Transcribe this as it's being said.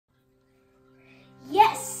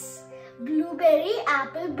Blueberry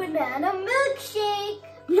apple banana milkshake.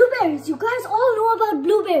 Blueberries, you guys all know about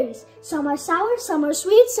blueberries. Some are sour, some are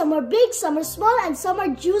sweet, some are big, some are small, and some are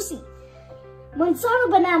juicy. Manzano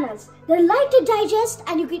bananas, they're light to digest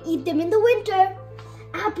and you can eat them in the winter.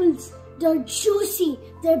 Apples, they're juicy,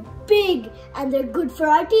 they're big, and they're good for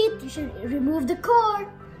our teeth. You should remove the core.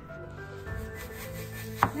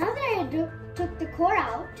 Now that I took the core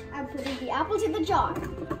out, I'm putting the apples in the jar.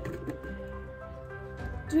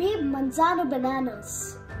 3 Manzano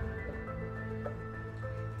bananas.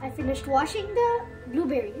 I finished washing the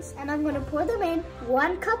blueberries and I'm going to pour them in,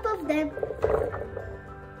 1 cup of them.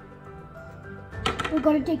 We're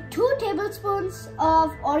going to take 2 tablespoons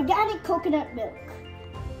of organic coconut milk.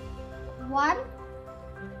 1,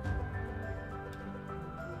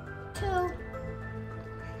 2.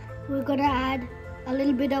 We're going to add a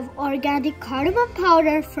little bit of organic cardamom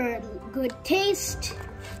powder for good taste.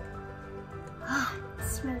 Ah, it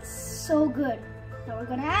smells so good. Now we're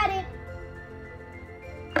going to add it.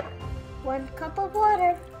 1 cup of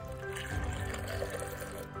water.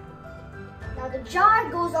 Now the jar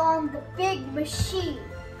goes on the big machine.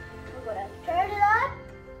 We're going to turn it on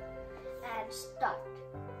and start.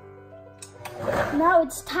 Now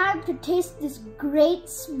it's time to taste this great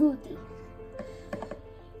smoothie.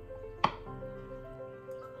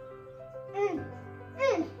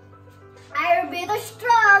 Ayurveda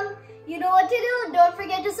strong. You know what to do. Don't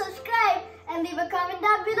forget to subscribe and leave a comment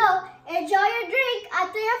down below. Enjoy your drink.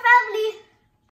 Atta your family.